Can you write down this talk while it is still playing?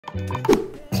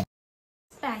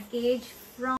Package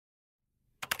from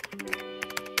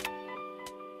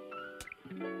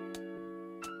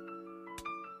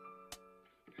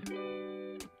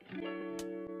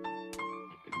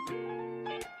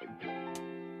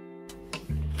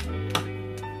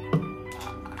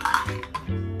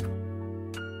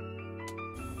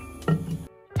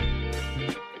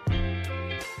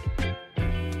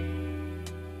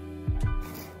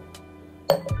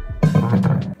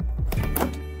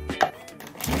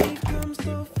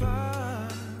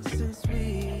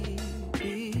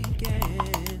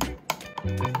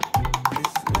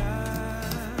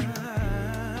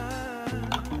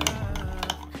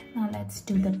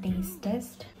do the taste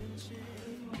test.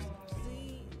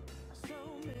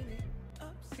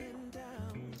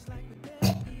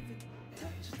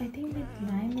 I think with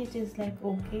lime it is like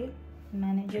okay,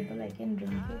 manageable, I can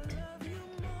drink it.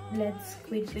 Let's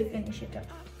quickly finish it up.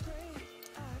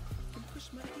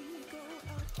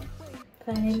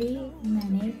 Finally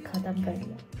मैंने खत्म कर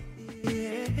लिया.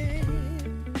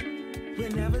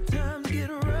 Whenever times get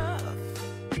rough,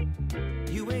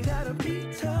 you ain't gotta be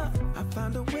tough. I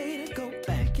found a way to go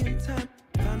back in time.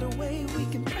 Found a way we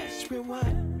can press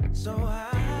rewind. So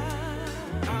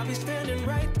I'll be standing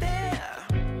right there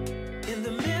in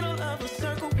the middle of a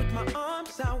circle with my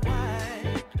arms out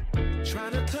wide,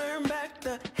 trying to turn back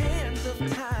the hands of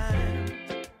time.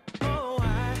 Oh,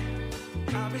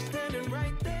 I'll be standing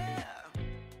right there.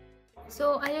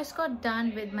 So I just got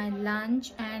done with my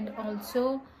lunch, and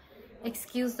also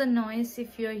excuse the noise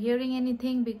if you're hearing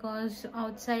anything, because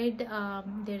outside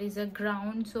there is a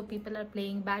ground, so people are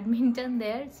playing badminton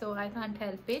there, so I can't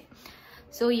help it.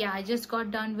 So yeah, I just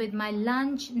got done with my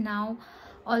lunch. Now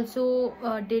also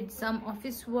did some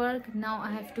office work. Now I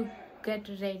have to get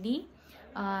ready,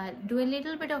 do a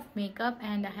little bit of makeup,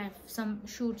 and I have some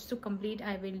shoots to complete.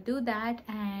 I will do that,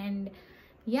 and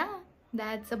yeah,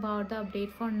 that's about the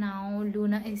update for now.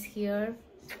 Luna is here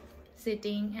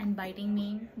sitting and biting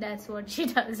me. That's what she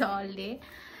does all day.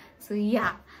 So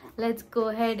yeah, let's go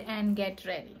ahead and get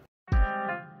ready.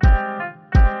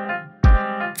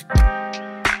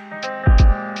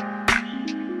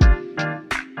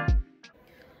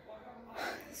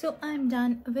 So I'm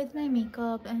done with my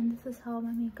makeup, and this is how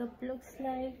my makeup looks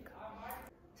like.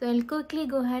 So I'll quickly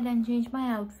go ahead and change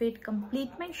my outfit, complete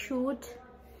my shoot,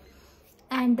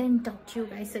 and then talk to you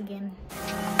guys again.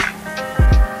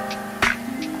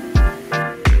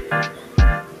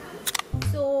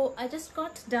 I just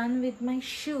got done with my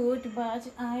shoot, but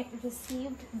I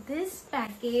received this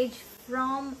package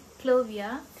from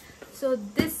Clovia. So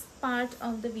this part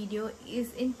of the video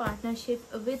is in partnership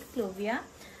with Clovia.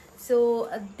 So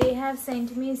they have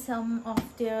sent me some of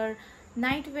their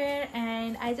nightwear,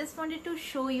 and I just wanted to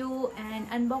show you and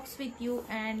unbox with you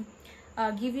and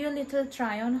give you a little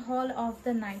try on haul of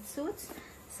the night suits.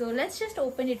 So let's just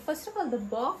open it. First of all, the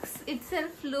box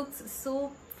itself looks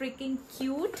so freaking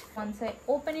cute. Once I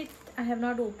open it, I have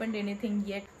not opened anything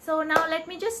yet. So now let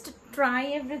me just try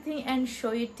everything and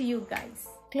show it to you guys.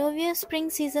 Clovia Spring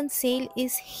Season Sale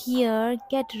is here.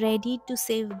 Get ready to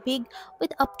save big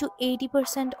with up to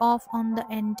 80% off on the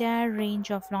entire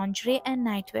range of lingerie and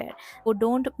nightwear. So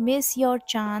don't miss your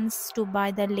chance to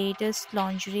buy the latest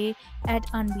lingerie at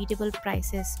unbeatable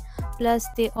prices. Plus,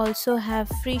 they also have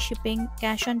free shipping,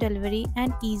 cash on delivery,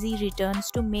 and easy returns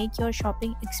to make your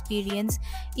shopping experience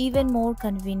even more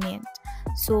convenient.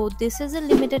 So this is a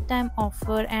limited time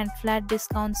offer, and flat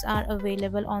discounts are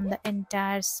available on the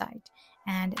entire site.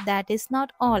 And that is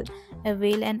not all.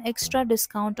 Avail an extra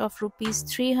discount of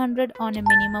 ₹300 on a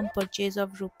minimum purchase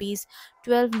of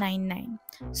 ₹1299.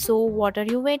 So what are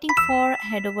you waiting for?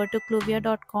 Head over to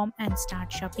clovia.com and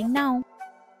start shopping now.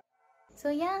 So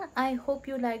yeah, I hope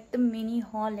you liked the mini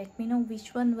haul. Let me know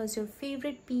which one was your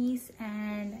favorite piece.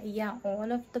 And yeah,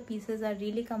 all of the pieces are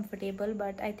really comfortable,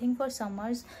 but I think for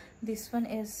summers this one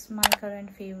is my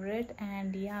current favorite.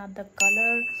 And yeah, the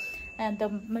color and the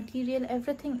material,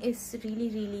 everything is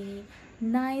really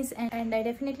nice, and I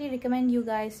definitely recommend you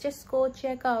guys just go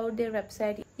check out their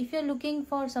website. If you're looking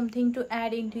for something to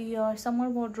add into your summer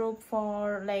wardrobe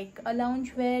for like a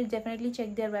loungewear, definitely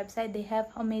check their website. They have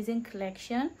amazing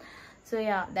collection. So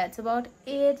yeah, that's about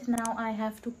it. Now I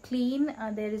have to clean.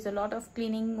 There is a lot of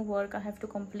cleaning work I have to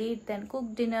complete, then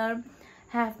cook dinner,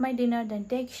 have my dinner, then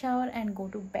take shower and go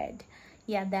to bed.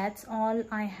 Yeah, that's all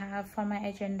I have for my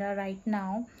agenda right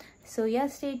now. So yeah,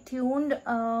 stay tuned.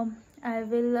 I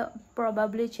will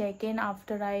probably check in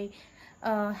after I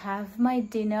have my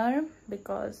dinner,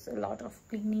 because a lot of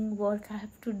cleaning work I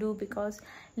have to do, because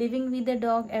living with the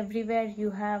dog, everywhere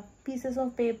you have pieces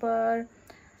of paper,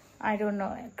 I don't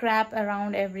know, crap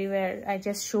around everywhere. I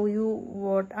just show you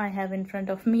what I have in front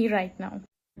of me right now.